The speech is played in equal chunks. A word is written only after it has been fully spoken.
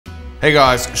Hey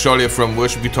guys, Charl here from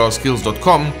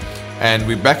worshipguitarskills.com, and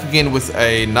we're back again with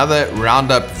another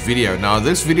roundup video. Now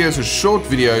this video is a short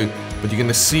video, but you're going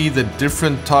to see the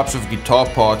different types of guitar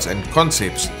parts and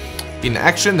concepts in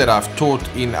action that I've taught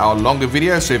in our longer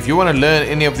videos. So if you want to learn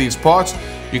any of these parts,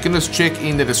 you can just check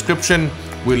in the description.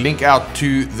 We'll link out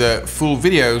to the full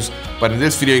videos, but in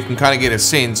this video you can kind of get a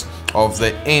sense of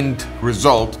the end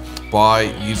result by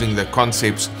using the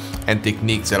concepts and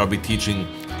techniques that I'll be teaching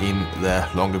in the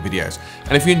longer videos.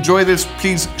 And if you enjoy this,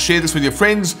 please share this with your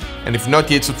friends, and if you're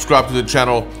not yet subscribed to the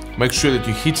channel, make sure that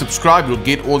you hit subscribe. You'll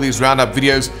get all these roundup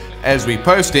videos as we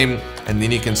post them, and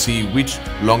then you can see which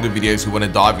longer videos you want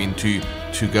to dive into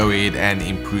to go ahead and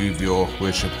improve your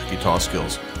worship guitar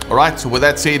skills. Alright, so with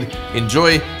that said,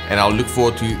 enjoy, and I'll look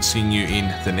forward to seeing you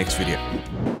in the next video.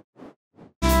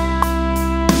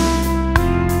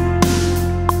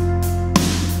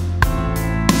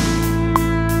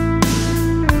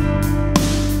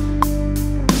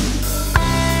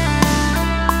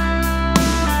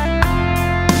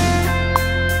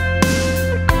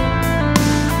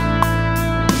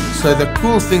 So the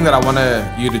cool thing that I want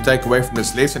you to take away from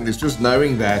this lesson is just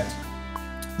knowing that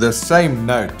the same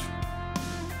note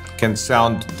can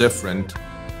sound different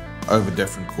over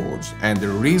different chords. And the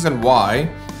reason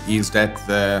why is that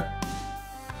the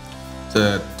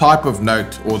type of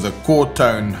note or the chord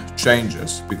tone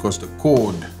changes because the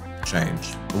chord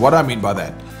changed. What do I mean by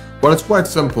that? Well, it's quite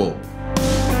simple.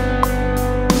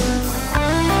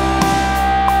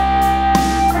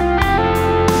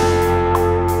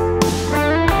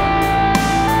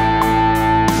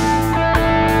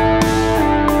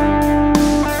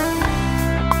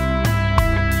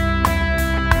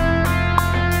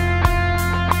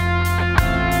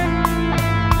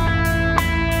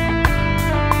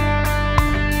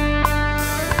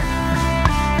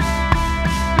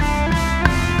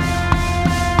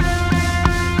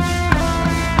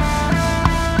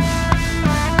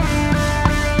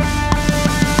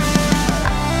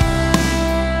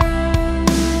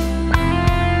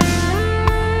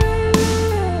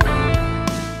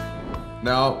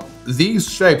 Now, these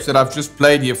shapes that I've just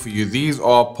played here for you, these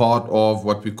are part of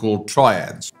what we call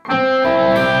triads. And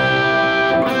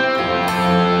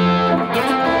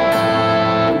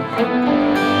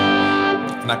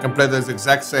I can play those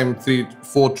exact same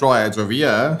 3-4 triads over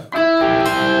here.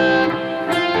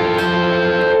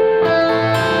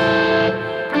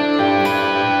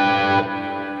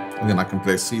 And then I can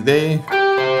play C there,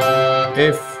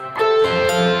 F,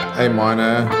 A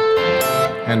minor,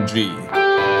 and G.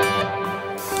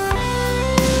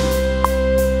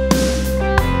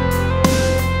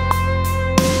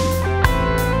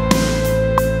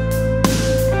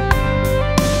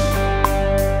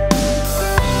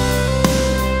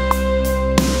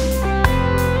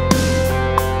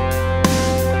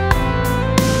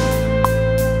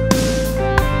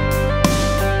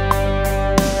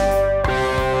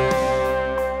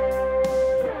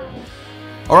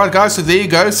 Alright guys, so there you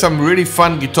go, some really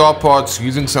fun guitar parts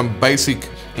using some basic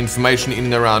information in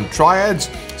and around triads.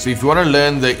 So if you want to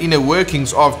learn the inner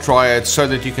workings of triads so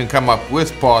that you can come up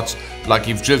with parts like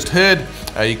you've just heard,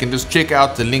 you can just check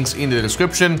out the links in the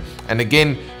description. And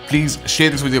again, please share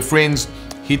this with your friends,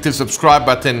 hit the subscribe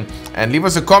button, and leave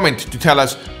us a comment to tell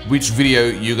us which video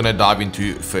you're going to dive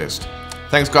into first.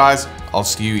 Thanks guys, I'll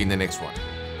see you in the next one.